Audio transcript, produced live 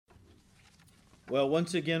Well,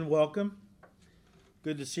 once again, welcome.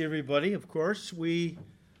 Good to see everybody. Of course, we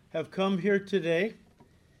have come here today,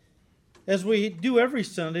 as we do every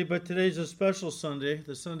Sunday, but today's a special Sunday,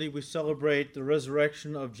 the Sunday we celebrate the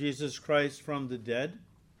resurrection of Jesus Christ from the dead.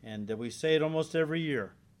 And we say it almost every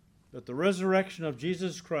year, that the resurrection of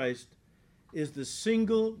Jesus Christ is the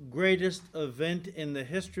single greatest event in the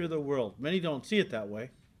history of the world. Many don't see it that way.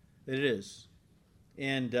 It is.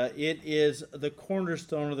 And it is the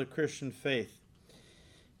cornerstone of the Christian faith.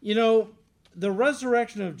 You know, the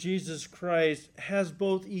resurrection of Jesus Christ has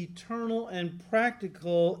both eternal and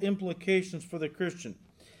practical implications for the Christian.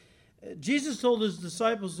 Jesus told his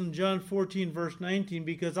disciples in John 14, verse 19,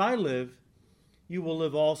 "Because I live, you will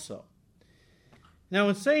live also." Now,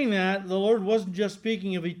 in saying that, the Lord wasn't just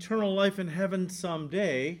speaking of eternal life in heaven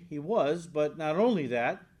someday. He was, but not only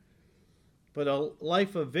that, but a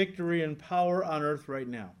life of victory and power on earth right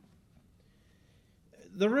now.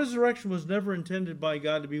 The resurrection was never intended by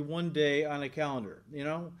God to be one day on a calendar. You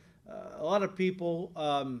know, a lot of people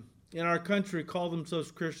in our country call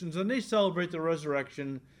themselves Christians, and they celebrate the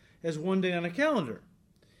resurrection as one day on a calendar.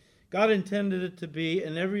 God intended it to be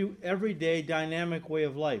an everyday dynamic way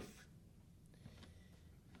of life.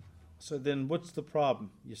 So then what's the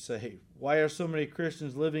problem, you say? Why are so many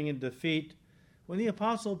Christians living in defeat when the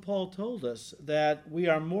Apostle Paul told us that we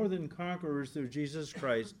are more than conquerors through Jesus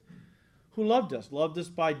Christ, who loved us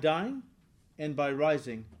by dying and by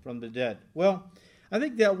rising from the dead? Well, I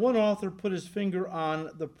think that one author put his finger on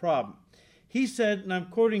the problem. He said, and I'm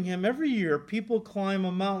quoting him, "Every year people climb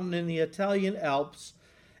a mountain in the Italian Alps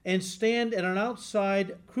and stand at an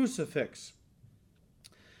outside crucifix.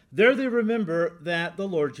 There they remember that the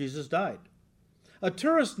Lord Jesus died. A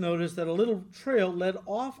tourist noticed that a little trail led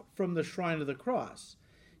off from the shrine of the cross.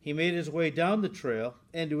 He made his way down the trail,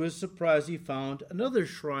 and to his surprise he found another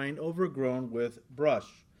shrine overgrown with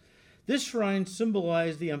brush. This shrine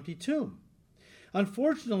symbolized the empty tomb.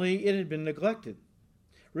 Unfortunately, it had been neglected.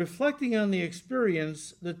 Reflecting on the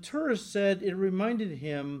experience, the tourist said it reminded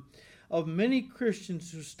him of many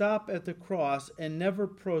Christians who stop at the cross and never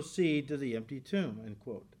proceed to the empty tomb," end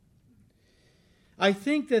quote. I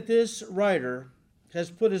think that this writer has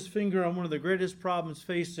put his finger on one of the greatest problems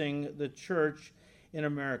facing the church in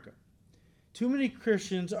America. Too many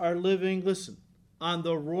Christians are living, listen, on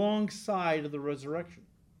the wrong side of the resurrection.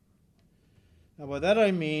 Now, by that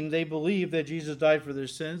I mean they believe that Jesus died for their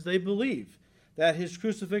sins. They believe that his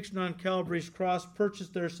crucifixion on Calvary's cross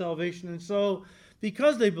purchased their salvation. And so,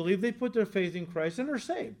 because they believe, they put their faith in Christ and are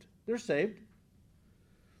saved. They're saved.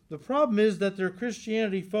 The problem is that their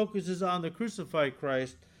Christianity focuses on the crucified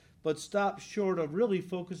Christ, but stops short of really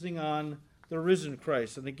focusing on the risen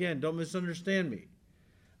Christ. And again, don't misunderstand me.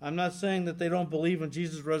 I'm not saying that they don't believe in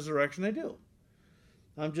Jesus' resurrection. They do.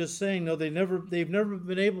 I'm just saying, no, they've never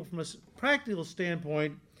been able, from a practical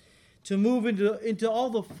standpoint, to move into all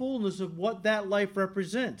the fullness of what that life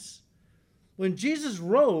represents. When Jesus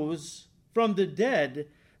rose from the dead,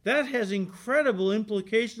 that has incredible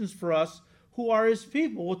implications for us who are his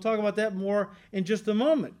people. We'll talk about that more in just a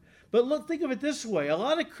moment. But look, think of it this way. A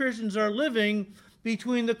lot of Christians are living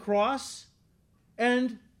between the cross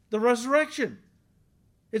and the resurrection.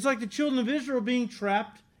 It's like the children of Israel being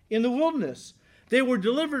trapped in the wilderness. They were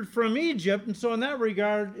delivered from Egypt, and so in that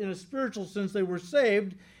regard, in a spiritual sense, they were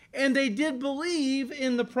saved, and they did believe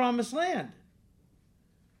in the promised land.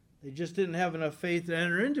 They just didn't have enough faith to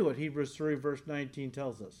enter into it, Hebrews 3, verse 19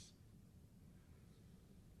 tells us.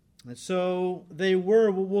 And so they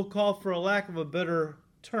were what we'll call, for a lack of a better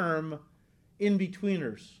term,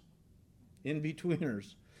 in-betweeners.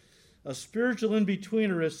 In-betweeners. A spiritual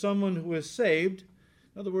in-betweener is someone who is saved,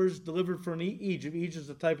 in other words, delivered from Egypt. Egypt is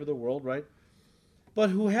the type of the world, right?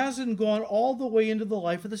 But who hasn't gone all the way into the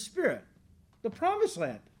life of the Spirit, the promised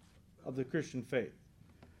land of the Christian faith.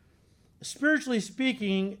 Spiritually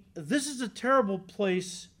speaking, this is a terrible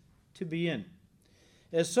place to be in.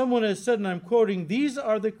 As someone has said, and I'm quoting, "These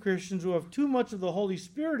are the Christians who have too much of the Holy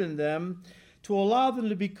Spirit in them to allow them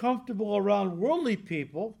to be comfortable around worldly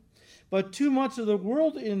people, but too much of the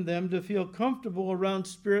world in them to feel comfortable around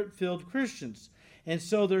Spirit-filled Christians. And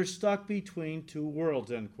so they're stuck between two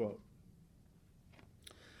worlds," end quote.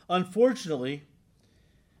 Unfortunately,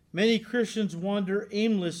 many Christians wander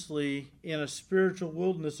aimlessly in a spiritual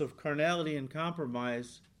wilderness of carnality and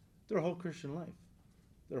compromise their whole Christian life.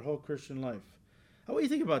 Their whole Christian life. How do you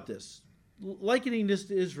think about this? Likening this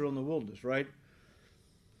to Israel in the wilderness, right?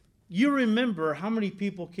 You remember how many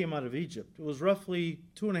people came out of Egypt. It was roughly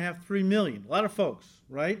 2.5, 3 million. A lot of folks,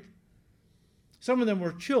 right? Some of them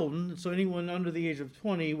were children, so anyone under the age of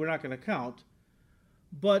 20 we're not going to count.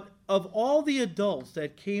 But of all the adults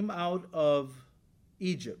that came out of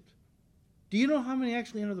Egypt, Do you know how many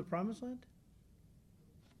actually enter the promised land?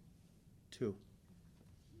 2.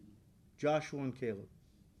 Joshua and Caleb.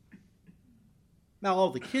 Now,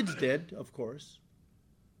 all the kids did, of course.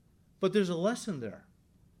 But there's a lesson there.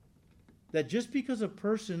 That just because a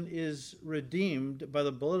person is redeemed by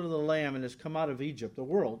the blood of the Lamb and has come out of Egypt, the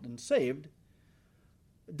world, and saved,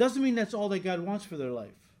 doesn't mean that's all that God wants for their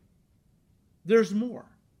life. There's more.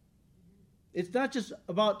 It's not just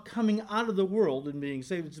about coming out of the world and being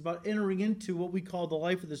saved. It's about entering into what we call the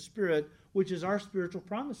life of the Spirit, which is our spiritual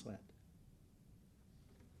promised land.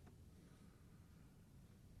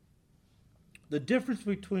 The difference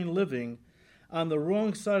between living on the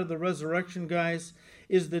wrong side of the resurrection, guys,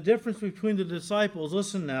 is the difference between the disciples.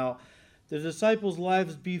 Listen now, the disciples'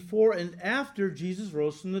 lives before and after Jesus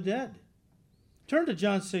rose from the dead. Turn to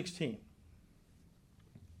John 16.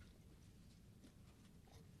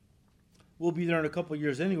 We'll be there in a couple of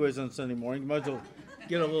years anyways on Sunday morning. You might as well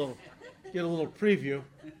get a little preview.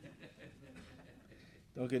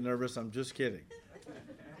 Don't get nervous. I'm just kidding.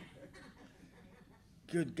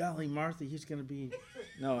 Good golly, Martha, he's going to be...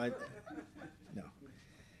 No.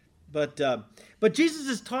 But Jesus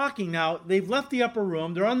is talking now. They've left the upper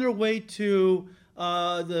room. They're on their way to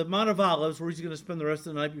the Mount of Olives, where he's going to spend the rest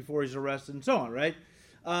of the night before he's arrested and so on, right?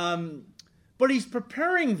 But he's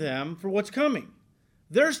preparing them for what's coming.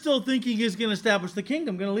 They're still thinking he's going to establish the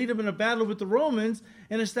kingdom, going to lead them in a battle with the Romans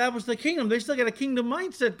and establish the kingdom. They still got a kingdom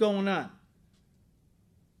mindset going on.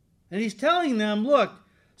 And he's telling them, look,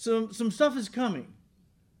 some stuff is coming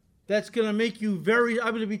that's going to make you I'm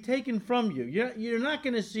going to be taken from you. You're not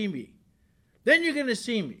going to see me. Then you're going to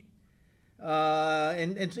see me.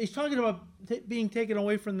 And he's talking about being taken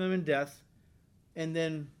away from them in death and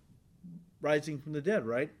then rising from the dead,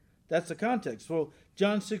 right? That's the context. So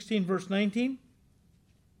John 16, verse 19.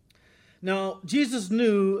 Now, Jesus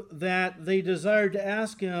knew that they desired to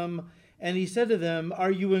ask him, and he said to them,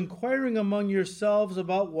 "Are you inquiring among yourselves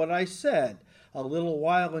about what I said? A little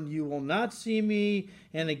while and you will not see me,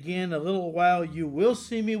 and again a little while you will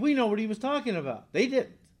see me." We know what he was talking about. They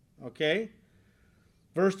didn't, okay?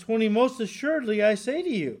 Verse 20, "Most assuredly I say to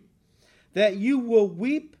you, that you will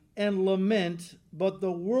weep and lament, but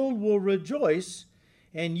the world will rejoice,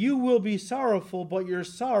 and you will be sorrowful, but your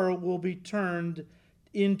sorrow will be turned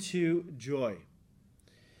into joy."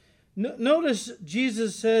 Notice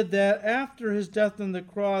Jesus said that after his death on the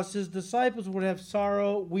cross, his disciples would have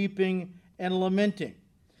sorrow, weeping, and lamenting.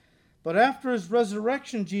 But after his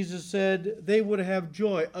resurrection, Jesus said they would have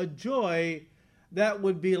joy, a joy that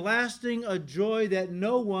would be lasting, a joy that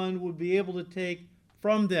no one would be able to take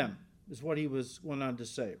from them, is what he went on to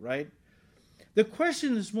say, right? The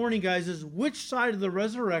question this morning, guys, is which side of the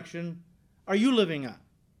resurrection are you living on?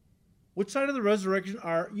 Which side of the resurrection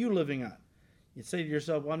are you living on? You say to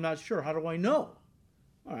yourself, well, I'm not sure. How do I know?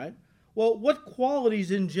 All right. Well, what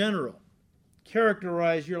qualities in general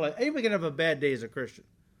characterize your life? Anybody can have a bad day as a Christian.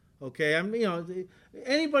 Okay?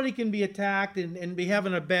 Anybody can be attacked and be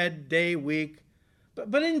having a bad day, week.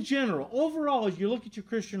 But in general, overall, as you look at your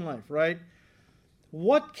Christian life, right?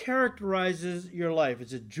 What characterizes your life?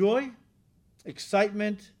 Is it joy,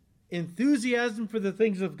 excitement, enthusiasm for the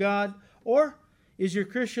things of God? Or is your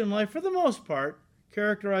Christian life, for the most part,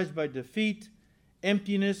 characterized by defeat,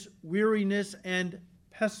 emptiness, weariness, and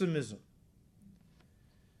pessimism?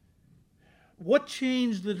 What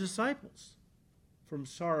changed the disciples from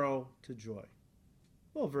sorrow to joy?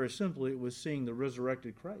 Well, very simply, it was seeing the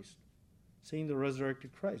resurrected Christ. Seeing the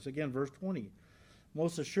resurrected Christ. Again, verse 20.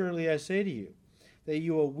 "Most assuredly I say to you, that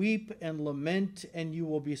you will weep and lament, and you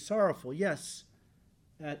will be sorrowful." Yes,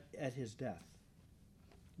 at his death.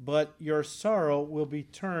 "But your sorrow will be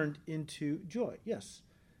turned into joy." Yes,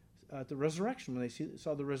 at the resurrection, when they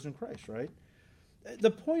saw the risen Christ, right?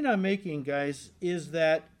 The point I'm making, guys, is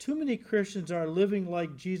that too many Christians are living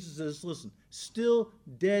like Jesus is, still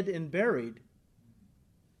dead and buried,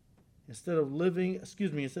 instead of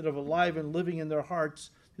alive and living in their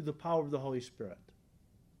hearts through the power of the Holy Spirit.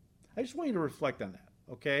 I just want you to reflect on that,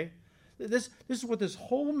 okay? This is what this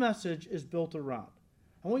whole message is built around.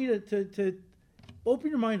 I want you to open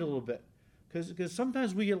your mind a little bit, because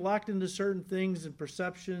sometimes we get locked into certain things and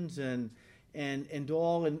perceptions and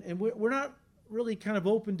we're not really kind of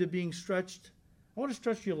open to being stretched. I want to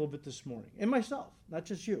stretch you a little bit this morning, and myself, not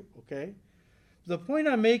just you, okay? The point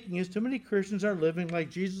I'm making is too many Christians are living like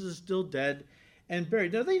Jesus is still dead and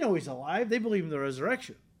buried. Now, they know he's alive. They believe in the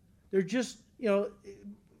resurrection. They're just,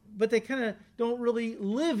 but they kind of don't really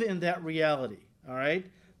live in that reality, all right?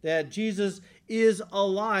 That Jesus is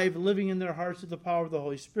alive, living in their hearts with the power of the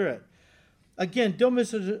Holy Spirit. Again, don't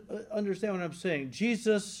misunderstand what I'm saying.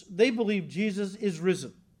 They believe Jesus is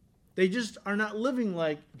risen. They just are not living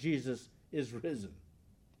like Jesus is risen.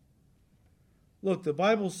 Look, the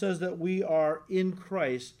Bible says that we are in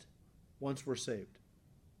Christ once we're saved.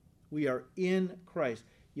 We are in Christ.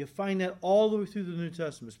 You find that all the way through the New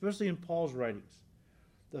Testament, especially in Paul's writings.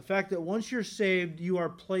 The fact that once you're saved, you are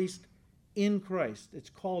placed in Christ. It's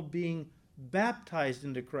called being baptized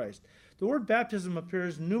into Christ. The word baptism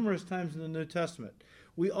appears numerous times in the New Testament.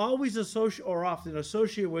 We always often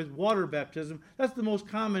associate with water baptism. That's the most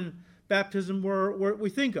common baptism we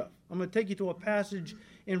think of. I'm going to take you to a passage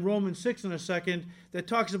in Romans 6 in a second that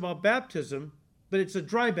talks about baptism, but it's a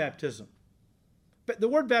dry baptism. But the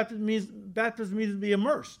word baptism means to be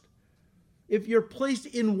immersed. If you're placed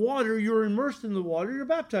in water, you're immersed in the water, you're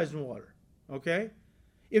baptized in water. Okay?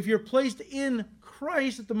 If you're placed in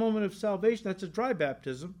Christ at the moment of salvation, that's a dry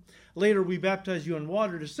baptism. Later we baptize you in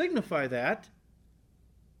water to signify that.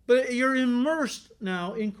 But you're immersed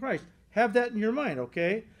now in Christ. Have that in your mind,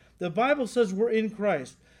 okay? The Bible says we're in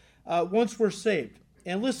Christ once we're saved.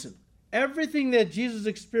 And listen, everything that Jesus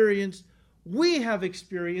experienced, we have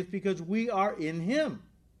experienced because we are in him.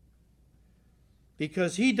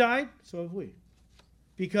 Because he died, so have we.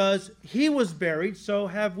 Because he was buried, so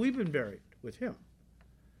have we been buried with him.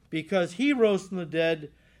 Because he rose from the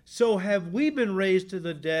dead, so have we been raised from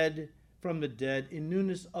the dead in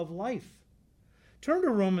newness of life. Turn to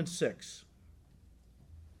Romans 6.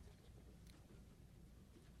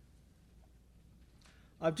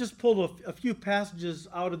 I've just pulled a few passages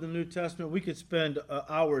out of the New Testament. We could spend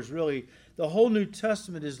hours, really. The whole New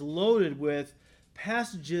Testament is loaded with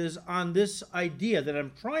passages on this idea that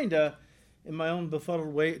I'm trying to, in my own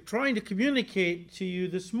befuddled way, trying to communicate to you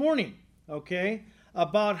this morning, okay,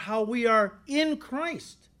 about how we are in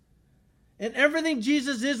Christ. And everything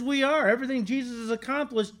Jesus is, we are. Everything Jesus has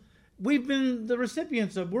accomplished, we've been the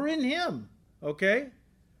recipients of. We're in him, okay?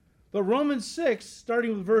 But Romans 6,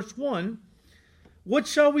 starting with verse 1, what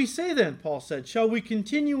shall we say then, Paul said? Shall we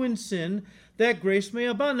continue in sin that grace may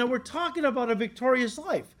abound? Now we're talking about a victorious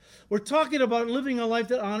life. We're talking about living a life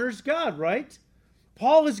that honors God, right?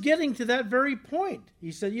 Paul is getting to that very point.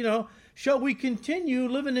 He said, shall we continue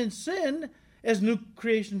living in sin as new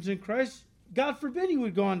creations in Christ? God forbid, he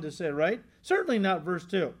would go on to say, right? Certainly not verse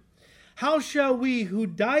 2. How shall we who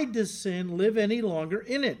died to sin live any longer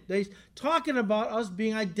in it? They're talking about us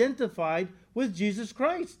being identified with Jesus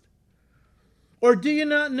Christ. Or do you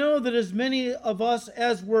not know that as many of us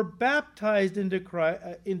as were baptized into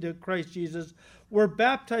Christ Jesus were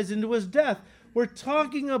baptized into his death? We're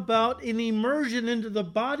talking about an immersion into the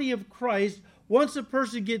body of Christ. Once a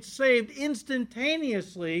person gets saved,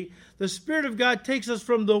 instantaneously, the Spirit of God takes us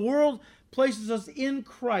from the world, places us in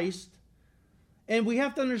Christ, and we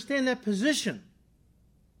have to understand that position.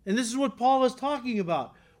 And this is what Paul is talking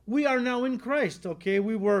about. We are now in Christ, okay?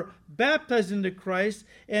 We were baptized into Christ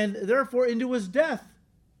and therefore into his death.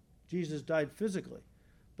 Jesus died physically,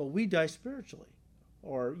 but we die spiritually,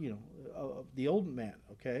 or, the old man,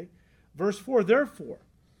 okay? Verse 4, therefore,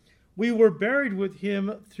 we were buried with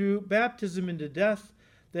him through baptism into death,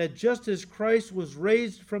 that just as Christ was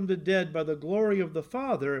raised from the dead by the glory of the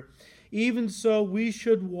Father, even so we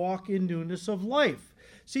should walk in newness of life.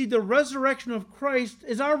 See, the resurrection of Christ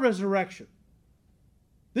is our resurrection.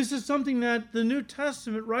 This is something that the New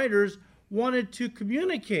Testament writers wanted to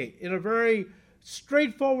communicate in a very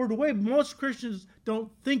straightforward way. Most Christians don't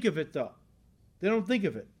think of it, though. They don't think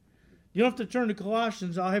of it. You don't have to turn to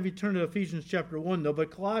Colossians. I'll have you turn to Ephesians chapter 1, though.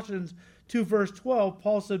 But Colossians 2, verse 12,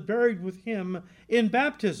 Paul said, buried with him in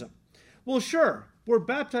baptism. Well, sure, we're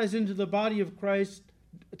baptized into the body of Christ.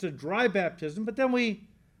 It's a dry baptism, but then we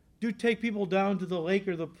do take people down to the lake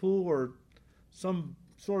or the pool or some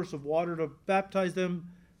source of water to baptize them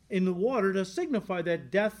in the water to signify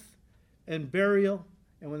that death and burial,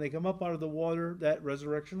 and when they come up out of the water, that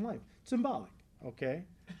resurrection life. It's symbolic, okay?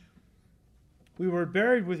 We were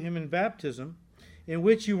buried with him in baptism, in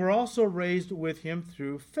which you were also raised with him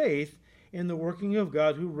through faith in the working of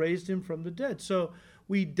God who raised him from the dead. So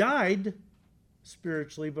we died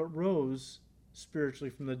spiritually, but rose spiritually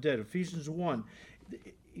from the dead. Ephesians 1.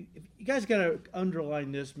 You guys got to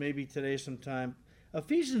underline this maybe today sometime.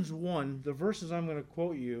 Ephesians 1, the verses I'm going to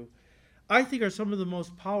quote you, I think are some of the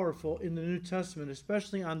most powerful in the New Testament,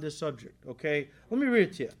 especially on this subject, okay? Let me read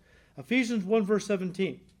it to you. Ephesians 1, verse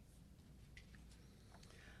 17.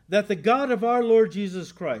 That the God of our Lord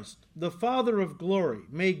Jesus Christ, the Father of glory,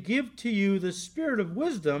 may give to you the spirit of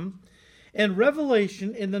wisdom and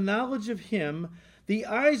revelation in the knowledge of him, the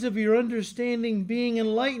eyes of your understanding being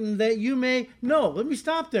enlightened, that you may know. Let me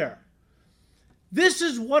stop there. This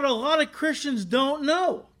is what a lot of Christians don't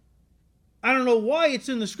know. I don't know why it's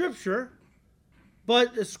in the Scripture,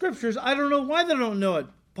 but the Scriptures, I don't know why they don't know it.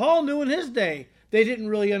 Paul knew in his day They didn't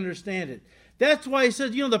really understand it. That's why he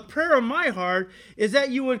says, the prayer of my heart is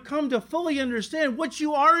that you would come to fully understand what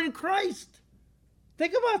you are in Christ.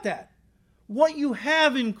 Think about that. What you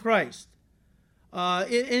have in Christ.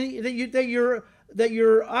 That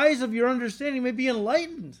your eyes of your understanding may be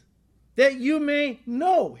enlightened. That you may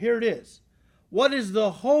know, here it is, what is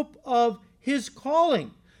the hope of his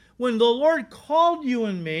calling. When the Lord called you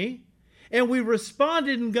and me, and we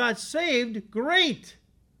responded and got saved, great.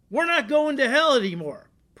 We're not going to hell anymore.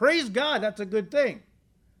 Praise God, that's a good thing.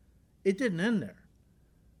 It didn't end there.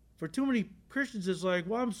 For too many Christians, it's like,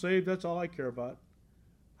 well, I'm saved, that's all I care about.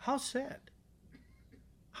 How sad.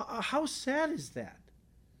 How sad is that?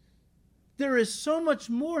 There is so much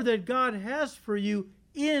more that God has for you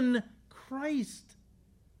in Christ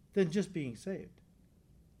than just being saved.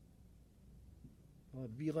 Well,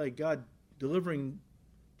 it'd be like God delivering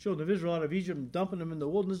children of Israel out of Egypt and dumping them in the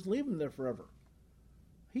wilderness, leaving them there forever.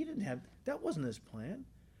 He didn't have, that wasn't his plan.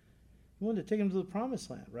 He wanted to take them to the promised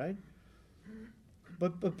land, right?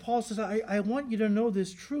 But Paul says, I want you to know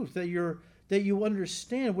this truth, that you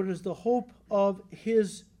understand what is the hope of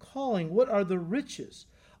his calling, what are the riches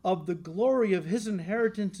of the glory of his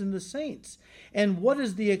inheritance in the saints, and what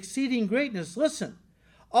is the exceeding greatness, listen,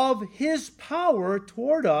 of his power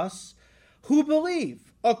toward us who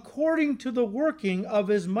believe, according to the working of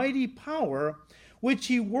his mighty power, which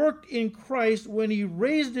he worked in Christ when he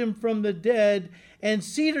raised him from the dead and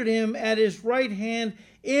seated him at his right hand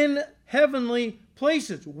in heavenly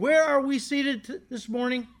places. Where are we seated this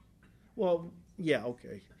morning? Well, yeah,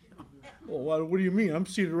 okay. Well, what do you mean? I'm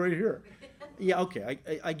seated right here. Yeah, okay,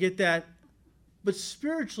 I get that. But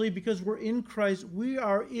spiritually, because we're in Christ, we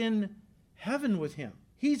are in heaven with him.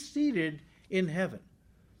 He's seated in heaven.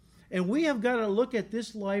 And we have got to look at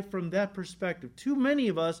this life from that perspective. Too many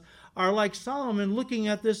of us are like Solomon, looking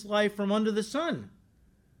at this life from under the sun.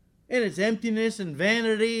 And it's emptiness and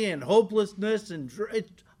vanity and hopelessness, and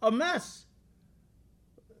it's a mess.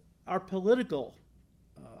 Our political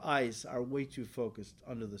eyes are way too focused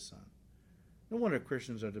under the sun. No wonder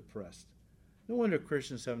Christians are depressed. No wonder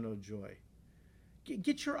Christians have no joy.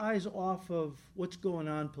 Get your eyes off of what's going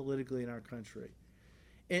on politically in our country.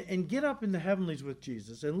 And get up in the heavenlies with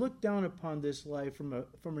Jesus and look down upon this life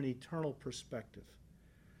from an eternal perspective.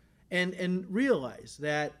 And realize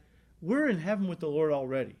that we're in heaven with the Lord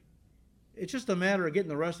already. It's just a matter of getting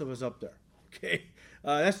the rest of us up there. Okay?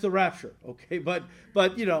 That's the rapture. Okay? But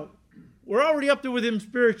we're already up there with him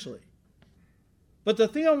spiritually. But the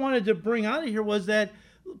thing I wanted to bring out of here was that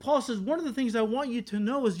Paul says, one of the things I want you to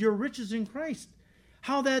know is your riches in Christ.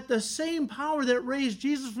 How that the same power that raised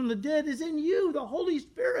Jesus from the dead is in you, the Holy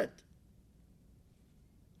Spirit.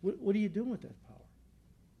 What are you doing with that power?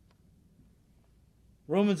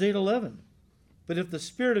 Romans 8:11. But if the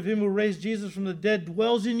Spirit of him who raised Jesus from the dead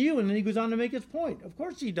dwells in you, and then he goes on to make his point. Of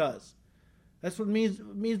course he does. That's what it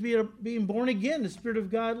means being born again. The Spirit of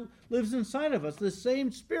God lives inside of us. The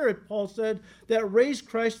same Spirit, Paul said, that raised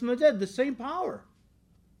Christ from the dead. The same power.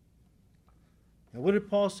 Now, what did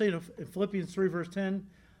Paul say in Philippians 3, verse 10?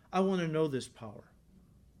 I want to know this power.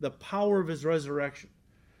 The power of his resurrection.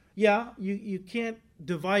 Yeah, you can't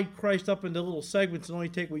divide Christ up into little segments and only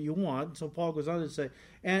take what you want. So Paul goes on to say,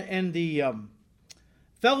 and the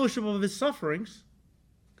fellowship of his sufferings,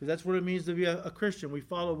 because that's what it means to be a Christian. We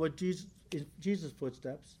follow what Jesus'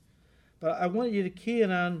 footsteps. But I want you to key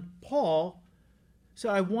in on Paul. So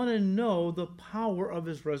I want to know the power of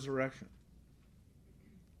his resurrection.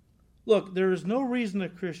 Look, there is no reason a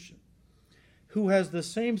Christian who has the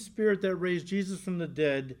same Spirit that raised Jesus from the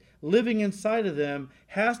dead living inside of them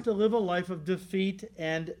has to live a life of defeat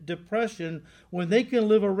and depression when they can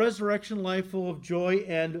live a resurrection life full of joy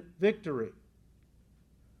and victory.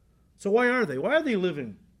 So why are they? Why are they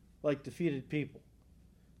living like defeated people?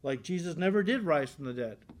 Like Jesus never did rise from the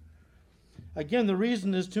dead. Again, the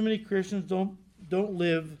reason is too many Christians don't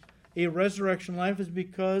live a resurrection life is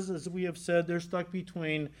because, as we have said, they're stuck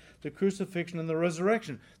between the crucifixion and the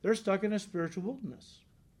resurrection. They're stuck in a spiritual wilderness.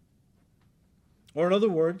 Or in other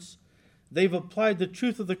words, they've applied the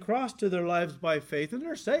truth of the cross to their lives by faith, and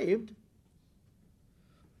they're saved.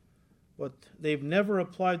 But they've never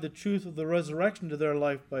applied the truth of the resurrection to their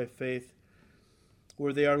life by faith,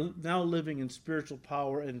 where they are now living in spiritual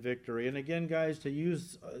power and victory. And again, guys, to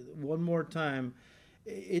use one more time,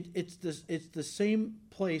 it's the same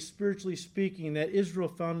place, spiritually speaking, that Israel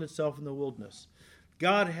found itself in the wilderness.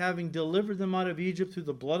 God, having delivered them out of Egypt through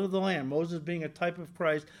the blood of the Lamb, Moses being a type of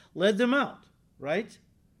Christ, led them out, right?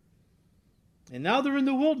 And now they're in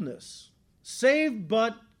the wilderness, saved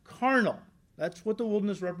but carnal. That's what the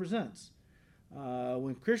wilderness represents.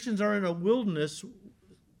 When Christians are in a wilderness,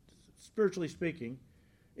 spiritually speaking,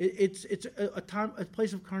 It's a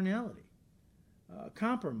place of carnality,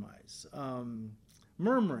 compromise,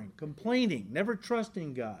 murmuring, complaining, never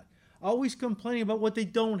trusting God, always complaining about what they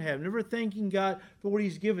don't have, never thanking God for what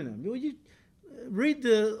he's given them. You read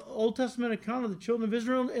the Old Testament account of the children of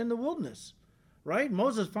Israel in the wilderness, right?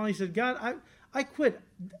 Moses finally said, God, I quit.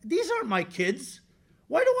 These aren't my kids.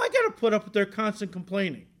 Why do I got to put up with their constant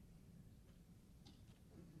complaining?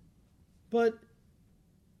 But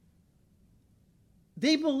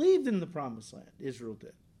they believed in the promised land, Israel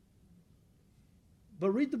did.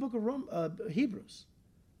 But read the book of Hebrews,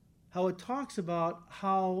 how it talks about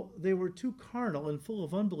how they were too carnal and full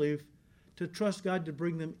of unbelief to trust God to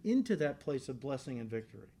bring them into that place of blessing and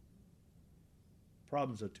victory.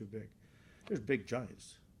 Problems are too big. There's big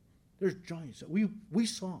giants. There's giants. We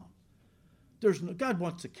saw them. God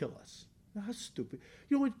wants to kill us. No, that's stupid.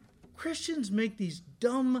 You know what? Christians make these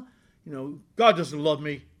dumb, God doesn't love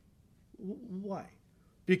me. Why?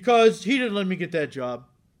 Because he didn't let me get that job.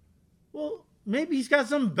 Well, maybe he's got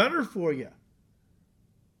something better for you.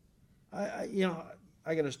 I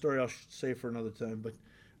got a story I'll say for another time, but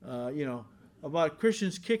about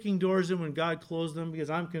Christians kicking doors in when God closed them,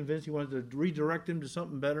 because I'm convinced he wanted to redirect them to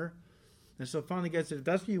something better. And so finally God said, if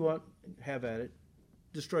that's what you want, have at it.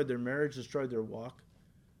 Destroyed their marriage, destroyed their walk.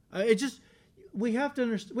 We have to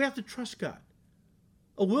understand, we have to trust God.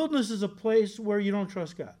 A wilderness is a place where you don't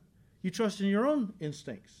trust God. You trust in your own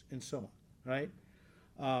instincts and so on,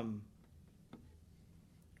 right?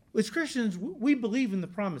 As Christians, we believe in the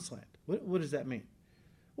promised land. What does that mean?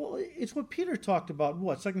 Well, it's what Peter talked about.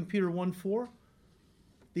 2 Peter 1:4?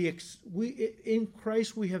 In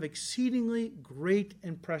Christ we have exceedingly great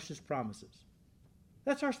and precious promises.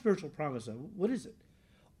 That's our spiritual promise. What is it?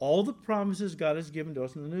 All the promises God has given to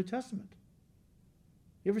us in the New Testament.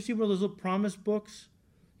 You ever see one of those little promise books?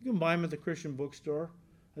 You can buy them at the Christian bookstore.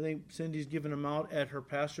 I think Cindy's given them out at her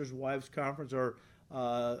pastor's wives conference or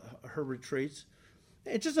her retreats.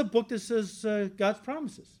 It's just a book that says God's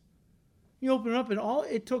promises. You open it up, and all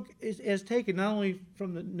it has taken, not only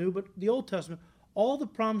from the New, but the Old Testament, all the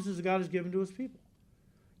promises that God has given to his people.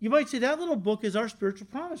 You might say that little book is our spiritual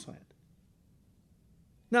promised land.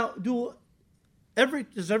 Now,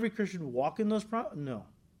 does every Christian walk in those promises? No.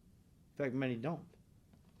 In fact, many don't.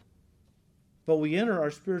 But we enter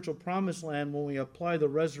our spiritual promised land when we apply the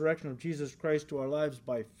resurrection of Jesus Christ to our lives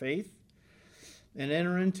by faith and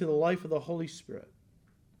enter into the life of the Holy Spirit,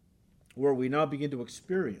 where we now begin to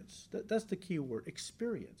experience. That's the key word,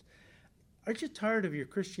 experience. Aren't you tired of your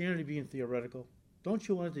Christianity being theoretical? Don't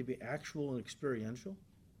you want it to be actual and experiential?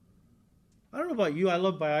 I don't know about you. I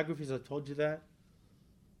love biographies. I told you that.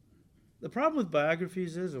 The problem with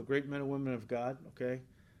biographies is, of great men and women of God, okay?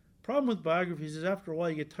 Problem with biographies is after a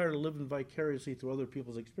while you get tired of living vicariously through other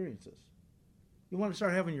people's experiences. You want to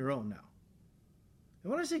start having your own now.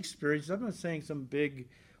 And when I say experiences, I'm not saying some big,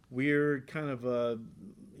 weird kind of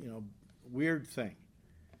weird thing.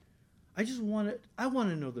 I want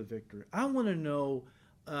to know the victory. I want to know,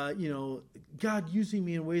 God using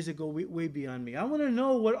me in ways that go way beyond me. I want to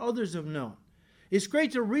know what others have known. It's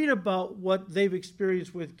great to read about what they've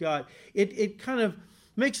experienced with God. It kind of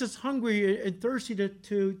makes us hungry and thirsty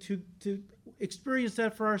to experience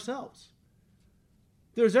that for ourselves.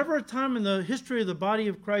 If there's ever a time in the history of the body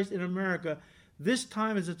of Christ in America, this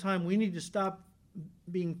time is a time we need to stop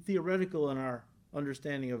being theoretical in our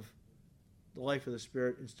understanding of the life of the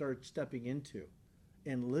Spirit and start stepping into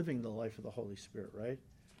and living the life of the Holy Spirit, right?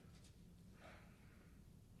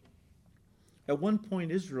 At one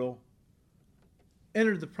point, Israel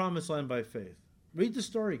entered the promised land by faith. Read the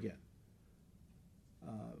story again.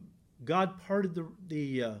 God parted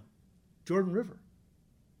the Jordan River,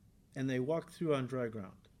 and they walked through on dry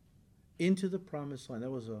ground into the promised land.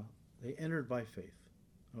 They entered by faith,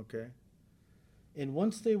 okay? And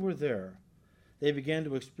once they were there, they began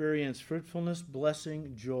to experience fruitfulness,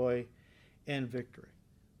 blessing, joy, and victory.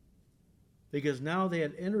 Because now they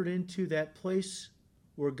had entered into that place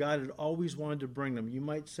where God had always wanted to bring them. You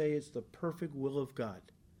might say it's the perfect will of God.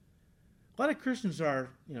 A lot of Christians are,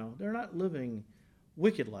 they're not living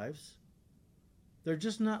wicked lives. They're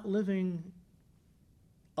just not living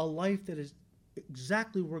a life that is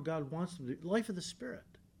exactly where God wants them to be, life of the Spirit.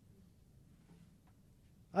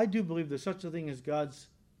 I do believe there's such a thing as God's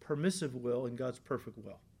permissive will and God's perfect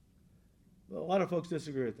will. A lot of folks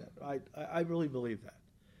disagree with that. I really believe that.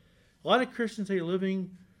 A lot of Christians are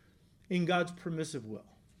living in God's permissive will.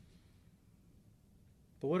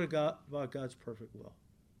 But what about God's perfect will?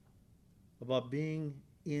 About being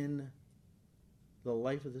in the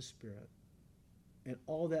life of the Spirit and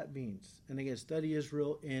all that means. And again, study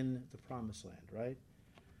Israel in the promised land, right?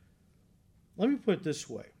 Let me put it this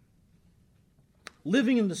way.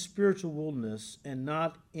 living in the spiritual wilderness and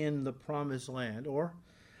not in the promised land, or,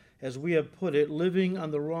 as we have put it, living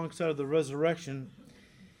on the wrong side of the resurrection,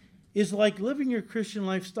 is like living your Christian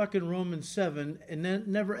life stuck in Romans 7 and then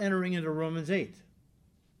never entering into Romans 8.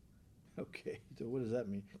 Okay, so what does that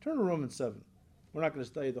mean? Turn to Romans 7. We're not going to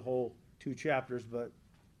study the whole 2 chapters, but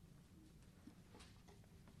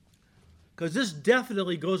because this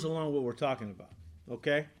definitely goes along with what we're talking about,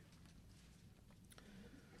 okay?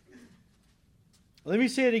 Let me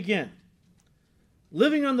say it again.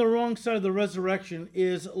 Living on the wrong side of the resurrection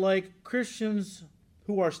is like Christians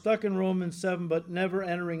who are stuck in Romans 7 but never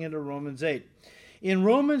entering into Romans 8. In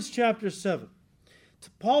Romans chapter 7,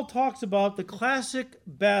 Paul talks about the classic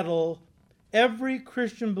battle every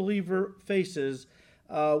Christian believer faces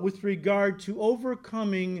with regard to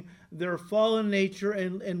overcoming their fallen nature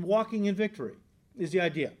and walking in victory, is the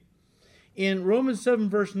idea. In Romans 7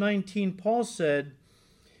 verse 19, Paul said,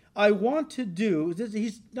 I want to do,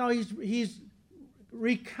 he's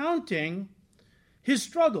recounting his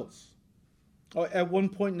struggles at one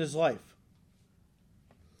point in his life.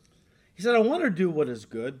 He said, I want to do what is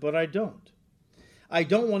good, but I don't. I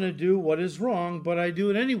don't want to do what is wrong, but I do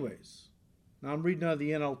it anyways. Now I'm reading out of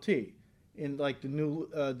the NLT. In like the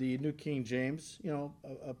New King James,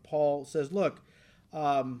 Paul says, look,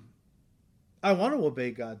 I want to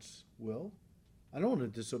obey God's will. I don't want to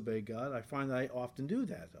disobey God. I find that I often do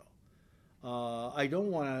that, though. I don't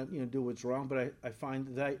want to do what's wrong, but I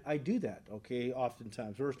find that I do that, okay,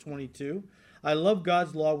 oftentimes. Verse 22, I love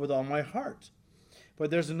God's law with all my heart, but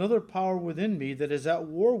there's another power within me that is at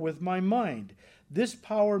war with my mind. This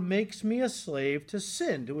power makes me a slave to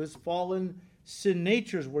sin, to his fallen sin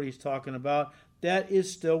nature is what he's talking about. That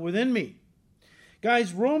is still within me.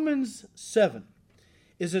 Guys, Romans 7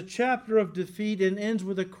 is a chapter of defeat and ends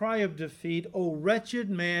with a cry of defeat. O wretched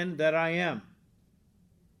man that I am.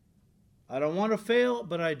 I don't want to fail,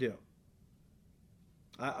 but I do.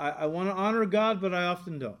 I want to honor God, but I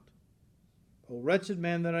often don't. O wretched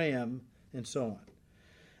man that I am, and so on.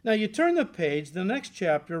 Now you turn the page, the next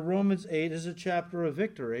chapter, Romans 8, is a chapter of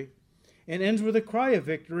victory and ends with a cry of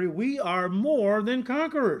victory. We are more than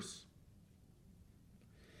conquerors.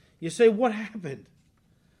 You say, what happened?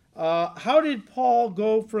 How did Paul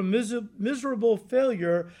go from miserable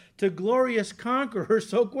failure to glorious conqueror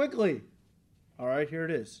so quickly? All right, here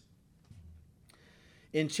it is.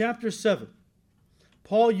 In chapter 7,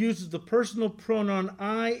 Paul uses the personal pronoun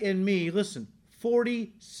I and me, listen,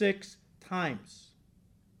 46 times.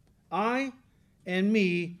 I and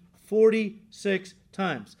me 46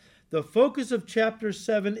 times. The focus of chapter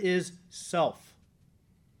 7 is self.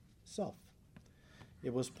 Self.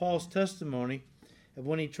 It was Paul's testimony of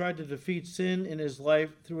when he tried to defeat sin in his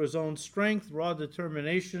life through his own strength, raw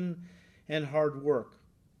determination, and hard work.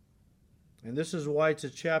 And this is why it's a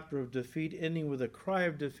chapter of defeat, ending with a cry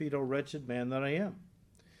of defeat, O wretched man that I am.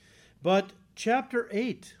 But chapter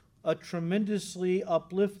 8, a tremendously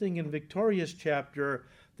uplifting and victorious chapter,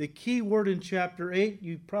 the key word in chapter 8,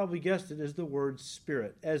 you probably guessed it, is the word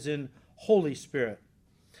Spirit, as in Holy Spirit.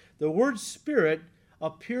 The word Spirit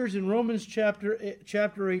appears in Romans chapter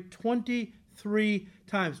 8 23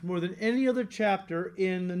 times, more than any other chapter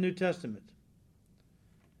in the New Testament.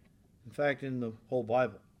 In fact, in the whole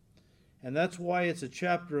Bible. And that's why it's a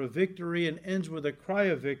chapter of victory and ends with a cry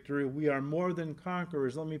of victory. We are more than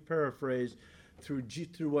conquerors. Let me paraphrase. Through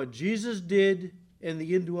what Jesus did and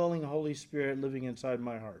the indwelling Holy Spirit living inside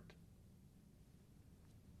my heart.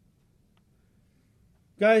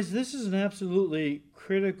 Guys, this is an absolutely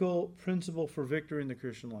critical principle for victory in the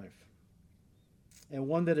Christian life. And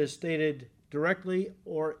one that is stated directly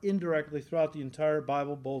or indirectly throughout the entire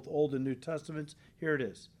Bible, both Old and New Testaments. Here it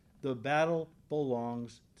is. The battle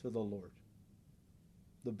belongs to the Lord.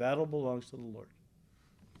 The battle belongs to the Lord.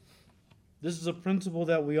 This is a principle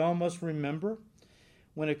that we all must remember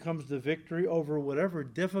when it comes to victory over whatever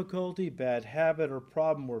difficulty, bad habit, or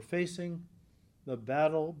problem we're facing. The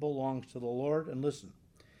battle belongs to the Lord. And listen,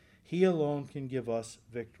 He alone can give us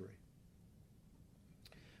victory.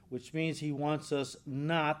 Which means He wants us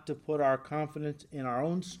not to put our confidence in our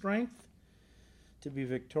own strength to be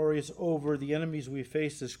victorious over the enemies we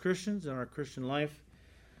face as Christians in our Christian life,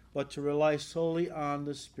 but to rely solely on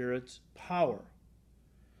the Spirit's power.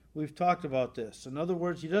 We've talked about this. In other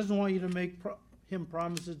words, He doesn't want you to make Him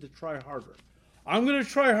promises to try harder. I'm going to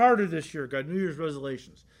try harder this year, God. New Year's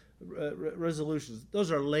resolutions.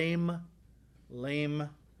 Those are lame.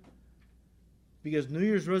 Because New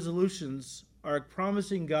Year's resolutions are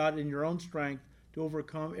promising God in your own strength to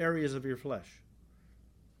overcome areas of your flesh.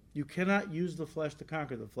 You cannot use the flesh to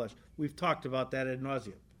conquer the flesh. We've talked about that ad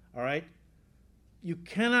nauseum. All right? You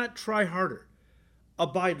cannot try harder.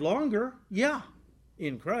 Abide longer, yeah.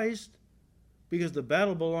 in Christ, because the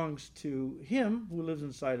battle belongs to him who lives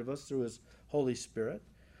inside of us through his Holy Spirit.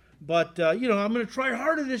 But, I'm going to try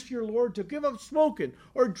harder this year, Lord, to give up smoking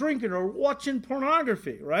or drinking or watching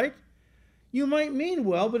pornography, right? You might mean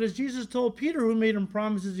well, but as Jesus told Peter, who made him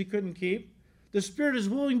promises he couldn't keep, the spirit is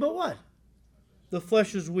willing, but what? The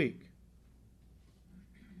flesh is weak.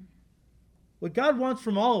 What God wants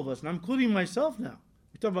from all of us, and I'm including myself now,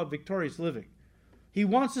 we talk about victorious living. He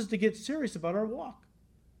wants us to get serious about our walk.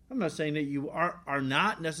 I'm not saying that you are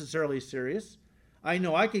not necessarily serious. I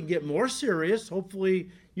know I can get more serious. Hopefully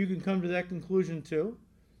you can come to that conclusion too.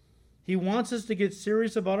 He wants us to get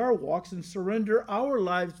serious about our walks and surrender our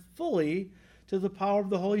lives fully to the power of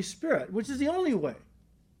the Holy Spirit, which is the only way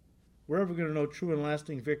we're ever going to know true and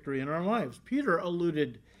lasting victory in our lives. Peter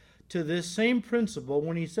alluded to this same principle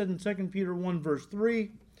when he said in 2 Peter 1 verse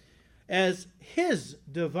 3, as his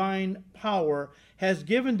divine power has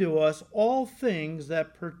given to us all things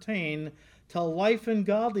that pertain to life and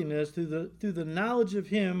godliness through the knowledge of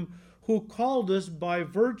him who called us by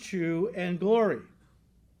virtue and glory.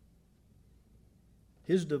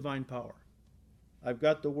 His divine power. I've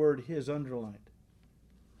got the word his underlined.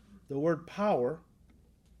 The word power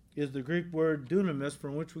is the Greek word dunamis,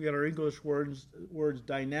 from which we get our English words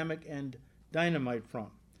dynamic and dynamite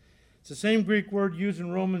from. It's the same Greek word used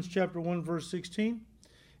in Romans chapter 1 verse 16,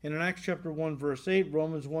 and in Acts chapter 1 verse 8,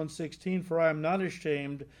 Romans 1:16, for I am not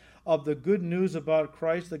ashamed of the good news about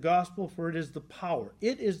Christ, the gospel, for it is the power.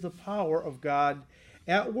 It is the power of God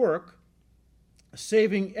at work,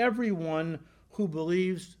 saving everyone who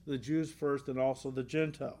believes, the Jews first and also the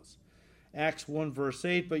Gentiles. Acts 1 verse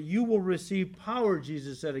 8, but you will receive power,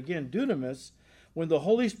 Jesus said again, dunamis, when the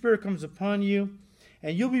Holy Spirit comes upon you,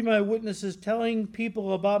 and you'll be my witnesses, telling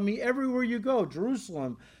people about me everywhere you go,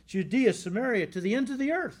 Jerusalem, Judea, Samaria, to the ends of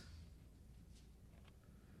the earth.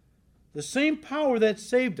 The same power that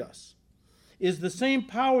saved us is the same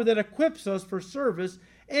power that equips us for service,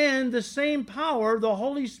 and the same power, the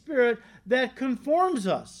Holy Spirit, that conforms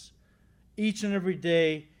us each and every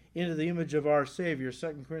day into the image of our Savior,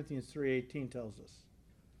 2 Corinthians 3:18 tells us.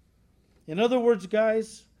 In other words,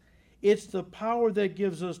 guys, it's the power that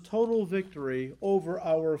gives us total victory over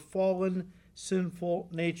our fallen, sinful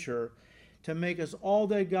nature to make us all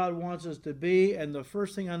that God wants us to be, and the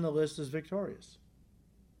first thing on the list is victorious.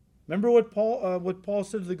 Remember what Paul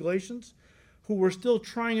said to the Galatians, who were still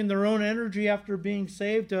trying in their own energy after being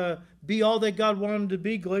saved to be all that God wanted them to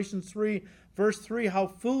be? Galatians 3, verse 3, how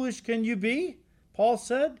foolish can you be? Paul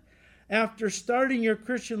said, after starting your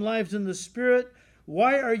Christian lives in the Spirit,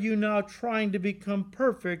 why are you now trying to become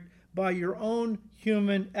perfect by your own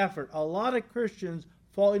human effort? A lot of Christians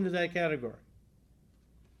fall into that category.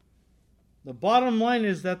 The bottom line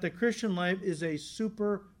is that the Christian life is a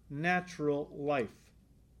supernatural life.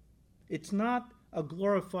 It's not a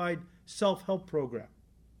glorified self-help program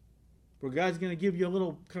where God's going to give you a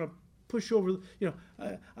little kind of push over,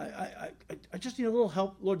 I just need a little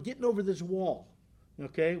help, Lord, getting over this wall,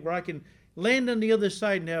 okay, where I can land on the other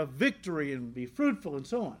side and have victory and be fruitful and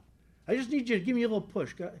so on. I just need you to give me a little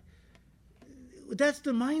push. God, that's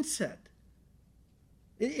the mindset.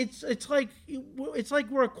 It's like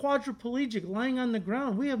we're a quadriplegic lying on the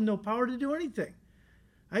ground. We have no power to do anything.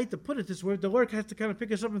 I hate to put it this way, the Lord has to kind of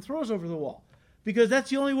pick us up and throw us over the wall, because that's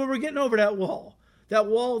the only way we're getting over that wall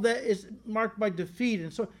that is marked by defeat.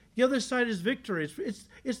 And so the other side is victory.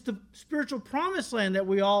 It's the spiritual promised land that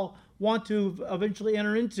we all want to eventually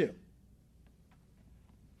enter into.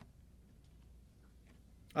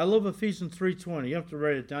 I love Ephesians 3:20. You have to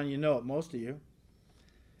write it down. You know it, most of you.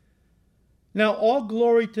 Now all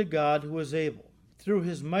glory to God, who is able, through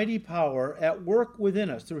his mighty power at work within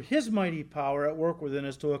us, to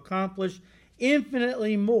accomplish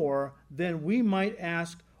infinitely more than we might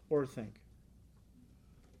ask or think.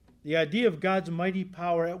 The idea of God's mighty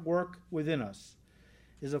power at work within us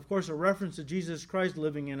is, of course, a reference to Jesus Christ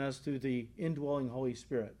living in us through the indwelling Holy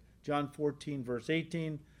Spirit. John 14, verse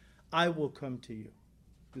 18, I will come to you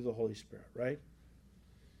through the Holy Spirit, right?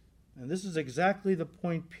 And this is exactly the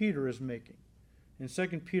point Peter is making in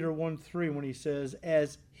 2 Peter 1:3 when he says,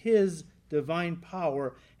 as his divine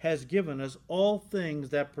power has given us all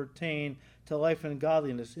things that pertain to life and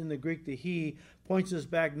godliness. In the Greek, the he points us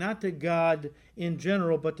back not to God in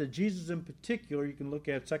general, but to Jesus in particular. You can look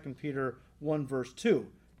at 2 Peter 1 verse 2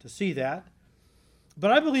 to see that.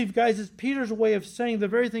 But I believe, guys, it's Peter's way of saying the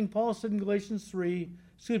very thing Paul said in Galatians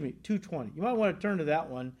 2:20. You might want to turn to that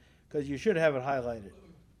one because you should have it highlighted.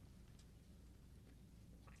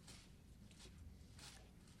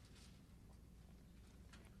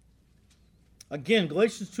 Again,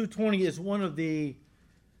 Galatians 2:20 is one of the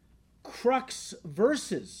crux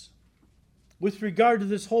verses with regard to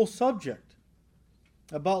this whole subject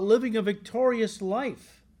about living a victorious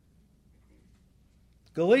life.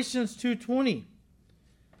 Galatians 2:20.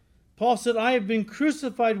 Paul said, I have been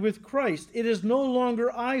crucified with Christ. It is no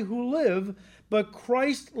longer I who live, but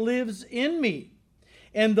Christ lives in me.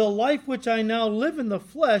 And the life which I now live in the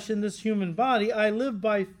flesh, in this human body, I live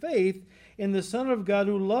by faith in the Son of God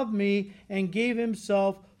who loved me and gave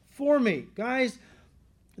himself for me. Guys,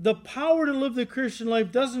 the power to live the Christian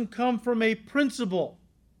life doesn't come from a principle.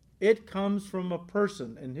 It comes from a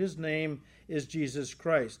person, and his name is Jesus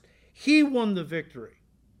Christ. He won the victory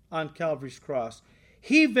on Calvary's cross.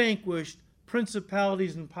 He vanquished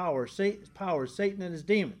principalities and powers, Satan and his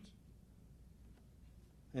demons.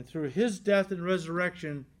 And through his death and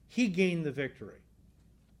resurrection, he gained the victory.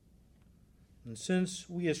 And since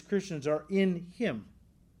we as Christians are in him,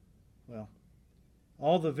 well,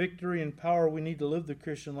 all the victory and power we need to live the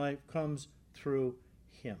Christian life comes through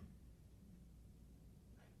him.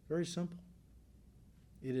 Very simple.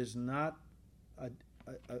 It is not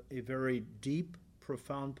a very deep,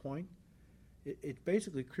 profound point. It's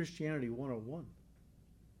basically Christianity 101.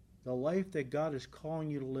 The life that God is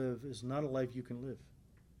calling you to live is not a life you can live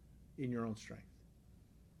in your own strength.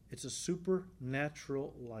 It's a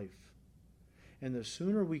supernatural life. And the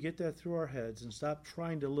sooner we get that through our heads and stop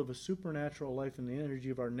trying to live a supernatural life in the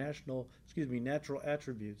energy of our natural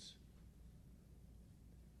attributes,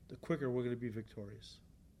 the quicker we're going to be victorious.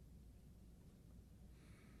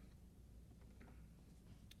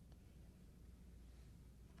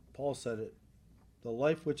 Paul said it. The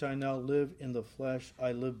life which I now live in the flesh,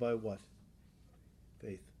 I live by what?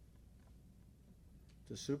 Faith.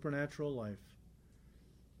 It's a supernatural life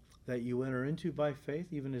that you enter into by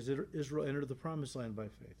faith, even as Israel entered the promised land by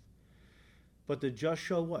faith. But the just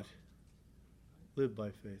shall what? Live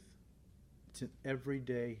by faith. It's an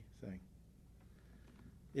everyday thing.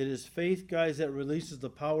 It is faith, guys, that releases the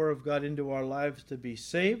power of God into our lives to be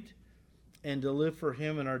saved and to live for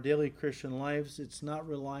him in our daily Christian lives. It's not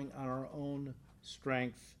relying on our own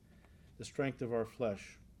strength, the strength of our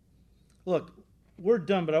flesh. Look, we're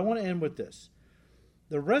done, but I want to end with this.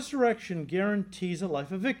 The resurrection guarantees a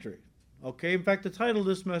life of victory. Okay? In fact, the title of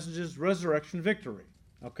this message is Resurrection Victory.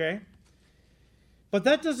 Okay? But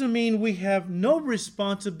that doesn't mean we have no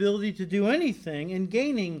responsibility to do anything in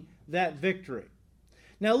gaining that victory.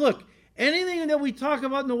 Now look, anything that we talk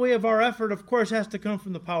about in the way of our effort, of course, has to come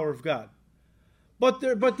from the power of God. But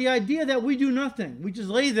the idea that we do nothing, we just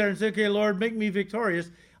lay there and say, okay, Lord, make me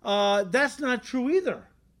victorious, that's not true either.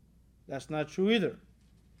 That's not true either.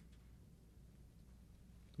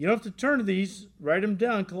 You don't have to turn to these, write them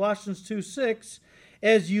down. Colossians 2:6,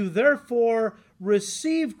 as you therefore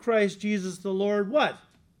receive Christ Jesus the Lord, what?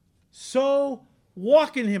 So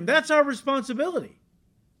walk in him. That's our responsibility.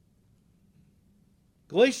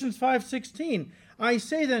 Galatians 5:16, I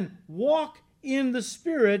say then, walk in the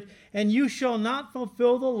Spirit, and you shall not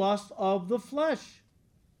fulfill the lust of the flesh.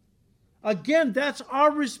 Again, that's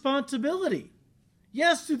our responsibility.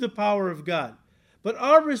 Yes, through the power of God, but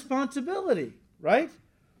our responsibility, right?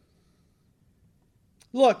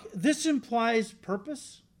 Look, this implies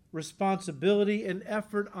purpose, responsibility, and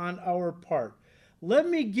effort on our part. Let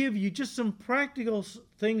me give you just some practical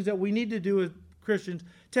things that we need to do as Christians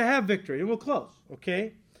to have victory, and we'll close,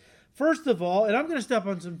 okay? First of all, and I'm going to step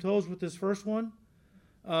on some toes with this first one.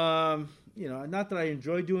 Not that I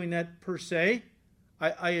enjoy doing that per se.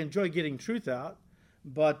 I enjoy getting truth out,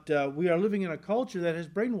 but we are living in a culture that has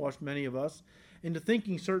brainwashed many of us into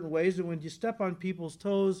thinking certain ways, and when you step on people's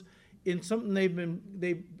toes in something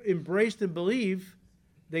they've embraced and believe,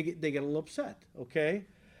 they get a little upset, okay?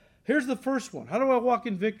 Here's the first one. How do I walk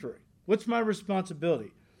in victory? What's my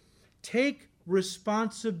responsibility? Take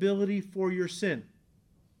responsibility for your sin.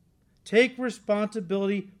 Take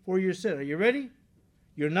responsibility for your sin. Are you ready?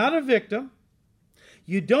 You're not a victim.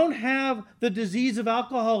 You don't have the disease of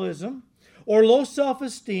alcoholism or low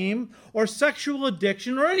self-esteem or sexual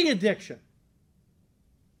addiction or any addiction.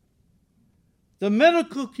 The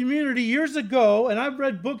medical community years ago, and I've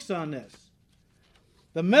read books on this,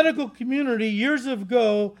 the medical community years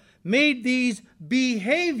ago made these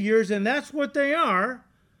behaviors, and that's what they are.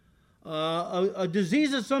 A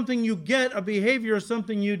disease is something you get, a behavior is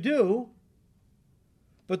something you do.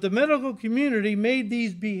 But the medical community made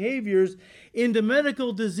these behaviors into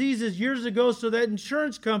medical diseases years ago so that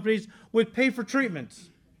insurance companies would pay for treatments.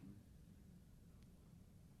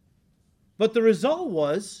 But the result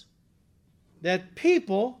was that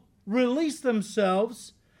people released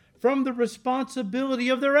themselves from the responsibility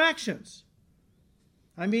of their actions.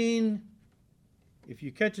 I mean, if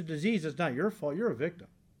you catch a disease, it's not your fault. You're a victim.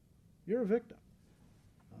 You're a victim.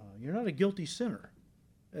 You're not a guilty sinner.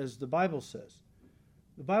 as the Bible says.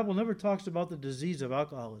 The Bible never talks about the disease of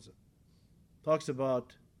alcoholism. It talks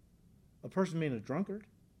about a person being a drunkard.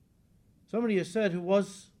 Somebody has said, who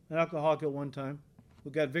was an alcoholic at one time, who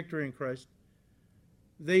got victory in Christ,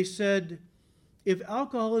 they said, if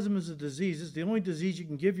alcoholism is a disease, it's the only disease you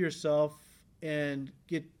can give yourself and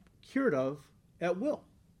get cured of at will.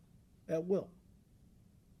 At will.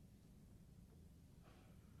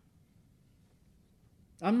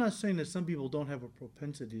 I'm not saying that some people don't have a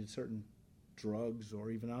propensity to certain drugs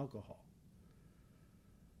or even alcohol.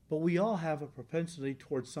 But we all have a propensity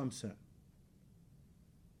towards some sin.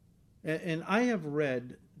 And I have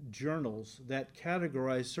read journals that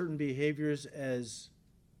categorize certain behaviors as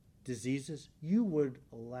diseases. You would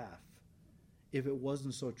laugh if it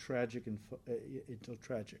wasn't so tragic and so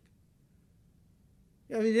tragic.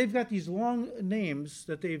 I mean, they've got these long names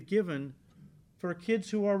that they've given for kids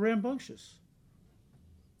who are rambunctious,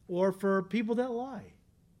 or for people that lie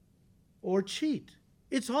or cheat.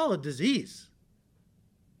 It's all a disease.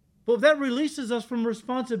 But that releases us from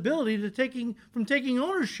responsibility from taking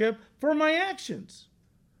ownership for my actions.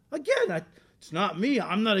 Again, it's not me.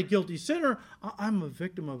 I'm not a guilty sinner. I'm a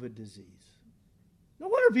victim of a disease. No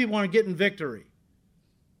wonder people aren't getting victory.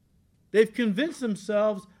 They've convinced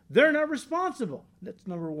themselves they're not responsible. That's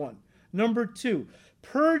number one. Number two,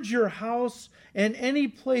 purge your house and any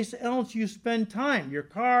place else you spend time, your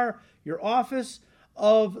car, your office,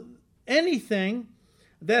 of anything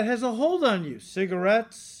that has a hold on you.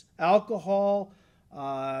 Cigarettes, alcohol,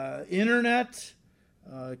 internet,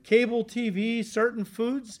 cable TV, certain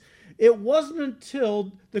foods. It wasn't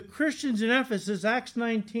until the Christians in Ephesus, Acts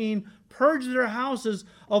 19, purged their houses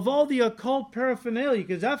of all the occult paraphernalia,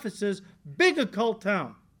 because Ephesus, big occult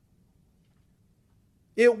town.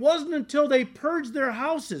 It wasn't until they purged their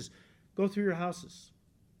houses. Go through your houses.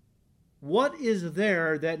 What is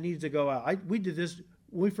there that needs to go out? We did this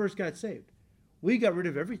when we first got saved. We got rid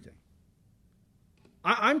of everything.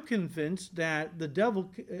 I'm convinced that the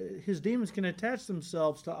devil, his demons can attach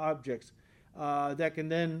themselves to objects that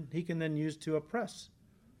he can then use to oppress.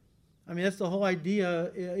 I mean, that's the whole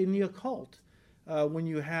idea in the occult. When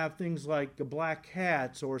you have things like black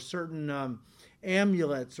cats or certain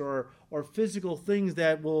amulets or physical things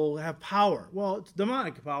that will have power. Well, it's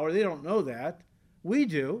demonic power. They don't know that. We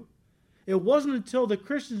do. It wasn't until the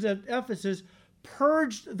Christians at Ephesus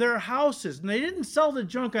purged their houses, and they didn't sell the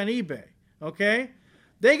junk on eBay, okay?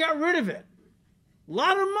 They got rid of it. A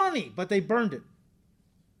lot of money, but they burned it.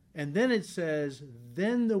 And then it says,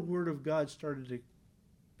 then the Word of God started to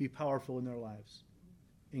be powerful in their lives,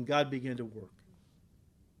 and God began to work.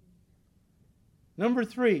 Number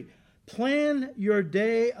three, plan your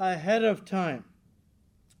day ahead of time,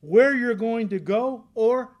 where you're going to go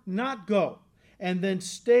or not go, and then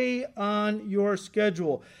stay on your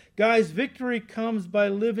schedule. Guys, victory comes by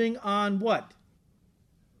living on what?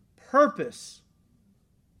 Purpose.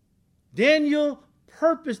 Daniel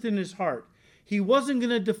purposed in his heart. He wasn't going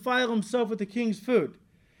to defile himself with the king's food.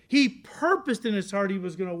 He purposed in his heart he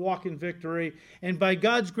was going to walk in victory, and by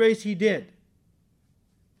God's grace he did.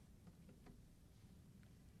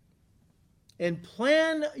 And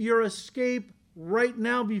plan your escape right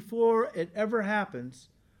now before it ever happens,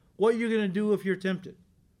 what you're going to do if you're tempted.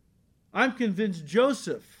 I'm convinced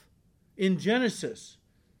Joseph in Genesis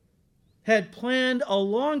had planned a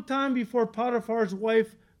long time before Potiphar's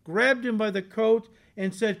wife grabbed him by the coat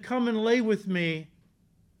and said, "Come and lay with me."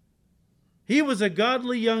 He was a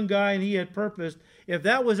godly young guy, and he had purposed, if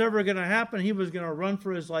that was ever going to happen, he was going to run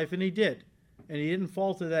for his life, and he did. And he didn't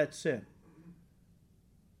fall to that sin.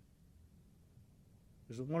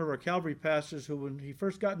 There's one of our Calvary pastors who, when he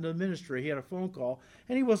first got into the ministry, he had a phone call,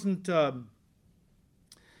 and he wasn't,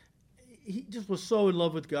 he just was so in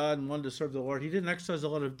love with God and wanted to serve the Lord. He didn't exercise a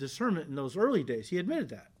lot of discernment in those early days. He admitted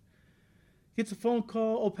that. Gets a phone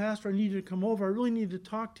call, "Oh, Pastor, I need you to come over. I really need to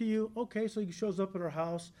talk to you." Okay, so he shows up at her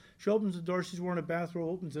house. She opens the door. She's wearing a bathrobe,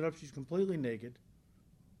 opens it up. She's completely naked.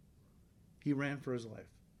 He ran for his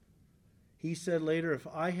life. He said later, if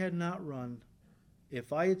I had not run,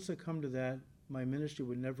 if I had succumbed to that, my ministry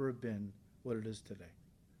would never have been what it is today.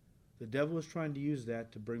 The devil is trying to use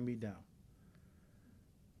that to bring me down.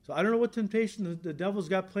 So I don't know what temptation the devil's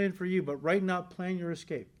got planned for you, but right now, plan your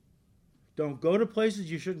escape. Don't go to places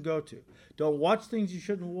you shouldn't go to. Don't watch things you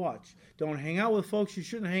shouldn't watch. Don't hang out with folks you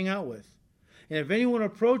shouldn't hang out with. And if anyone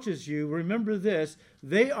approaches you, remember this,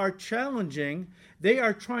 they are challenging. They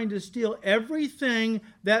are trying to steal everything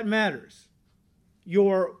that matters.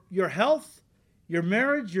 Your health, your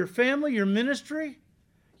marriage, your family, your ministry,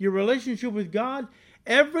 your relationship with God,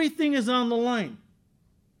 everything is on the line.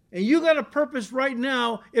 And you got a purpose right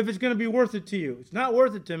now if it's going to be worth it to you. It's not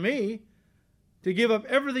worth it to me. to give up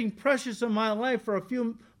everything precious in my life for a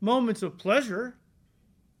few moments of pleasure.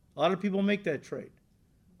 A lot of people make that trade.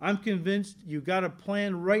 I'm convinced you got to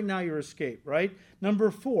plan right now your escape, right? Number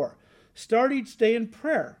 4, start each day in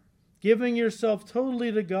prayer. Giving yourself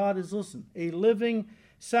totally to God is, listen, a living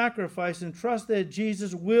sacrifice, and trust that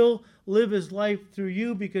Jesus will live his life through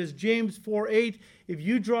you, because James 4:8, if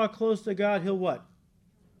you draw close to God, he'll what?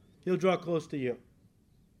 He'll draw close to you.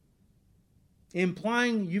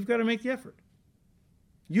 Implying you've got to make the effort.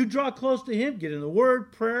 You draw close to him, get in the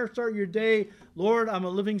Word, prayer, start your day. Lord, I'm a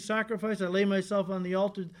living sacrifice. I lay myself on the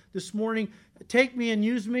altar this morning. Take me and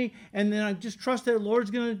use me, and then I just trust that the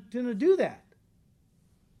Lord's going to do that.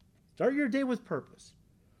 Start your day with purpose.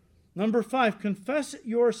 Number 5, confess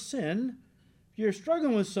your sin. If you're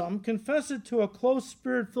struggling with something, confess it to a close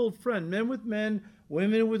Spirit-filled friend, men with men,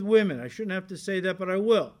 women with women. I shouldn't have to say that, but I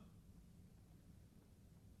will.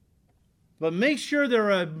 But make sure they're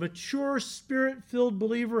a mature, Spirit-filled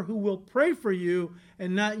believer who will pray for you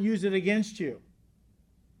and not use it against you.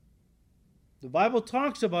 The Bible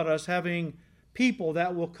talks about us having people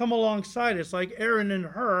that will come alongside us, like Aaron and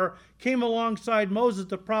Hur came alongside Moses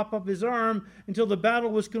to prop up his arm until the battle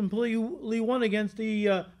was completely won against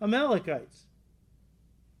the Amalekites.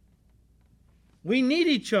 We need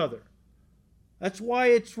each other. That's why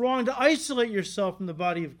it's wrong to isolate yourself from the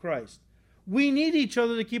body of Christ. We need each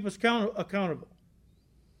other to keep us accountable.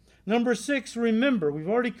 Number 6, remember. We've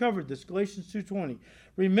already covered this, Galatians 2:20.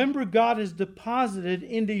 Remember, God has deposited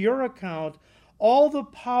into your account all the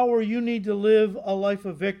power you need to live a life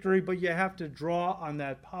of victory, but you have to draw on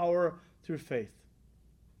that power through faith.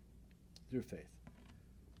 Through faith.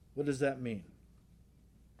 What does that mean?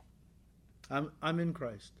 I'm in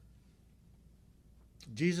Christ.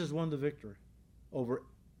 Jesus won the victory over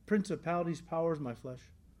principalities, powers, my flesh.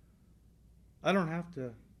 I don't have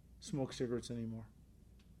to smoke cigarettes anymore.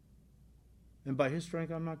 And by his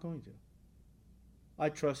strength, I'm not going to. I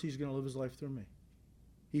trust he's going to live his life through me.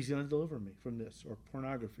 He's going to deliver me from this, or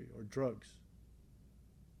pornography, or drugs.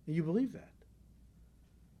 And you believe that.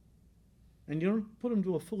 And you don't put him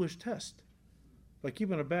to a foolish test by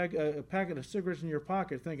keeping a packet of cigarettes in your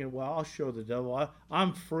pocket thinking, well, I'll show the devil.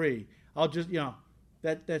 I'm free. I'll just,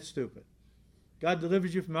 that's stupid. God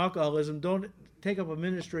delivers you from alcoholism. Don't take up a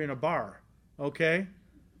ministry in a bar, okay?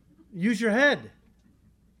 Use your head.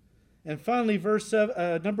 And finally,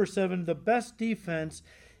 number 7, the best defense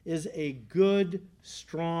is a good,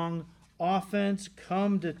 strong offense.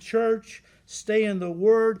 Come to church, stay in the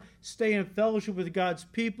Word, stay in fellowship with God's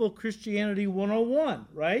people. Christianity 101,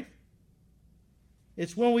 right?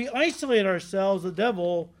 It's when we isolate ourselves, the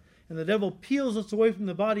devil peels us away from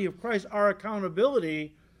the body of Christ, our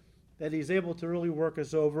accountability, that he's able to really work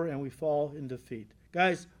us over and we fall in defeat.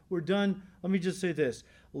 Guys, we're done. Let me just say this.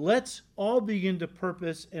 Let's all begin to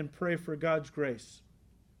purpose and pray for God's grace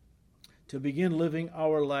to begin living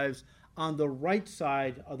our lives on the right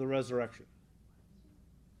side of the resurrection.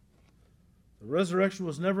 The resurrection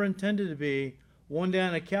was never intended to be one day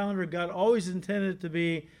on a calendar. God always intended it to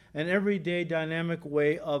be an everyday dynamic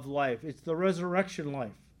way of life. It's the resurrection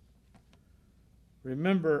life.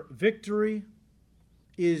 Remember, victory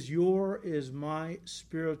is my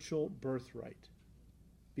spiritual birthright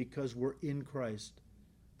because we're in Christ.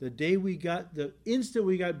 The instant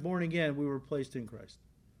we got born again, we were placed in Christ.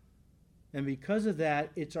 And because of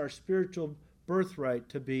that, it's our spiritual birthright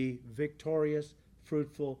to be victorious,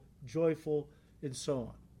 fruitful, joyful, and so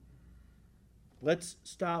on. Let's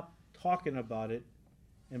stop talking about it,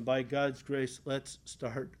 and by God's grace, let's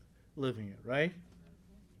start living it, right?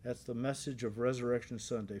 That's the message of Resurrection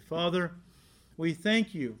Sunday. Father, we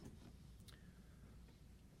thank you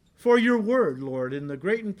for your word, Lord, and the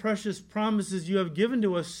great and precious promises you have given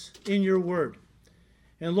to us in your word.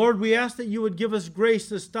 And Lord, we ask that you would give us grace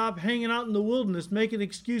to stop hanging out in the wilderness, making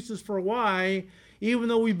excuses for why, even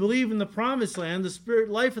though we believe in the promised land, the Spirit,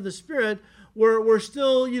 life of the Spirit, we're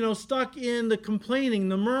still, stuck in the complaining,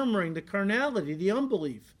 the murmuring, the carnality, the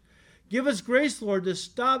unbelief. Give us grace, Lord, to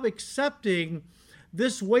stop accepting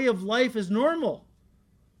this way of life as normal.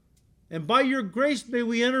 And by your grace, may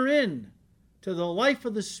we enter in to the life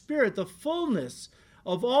of the Spirit, the fullness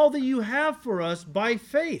of all that you have for us by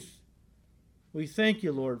faith. We thank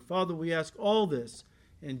you, Lord. Father, we ask all this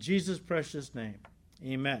in Jesus' precious name.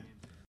 Amen.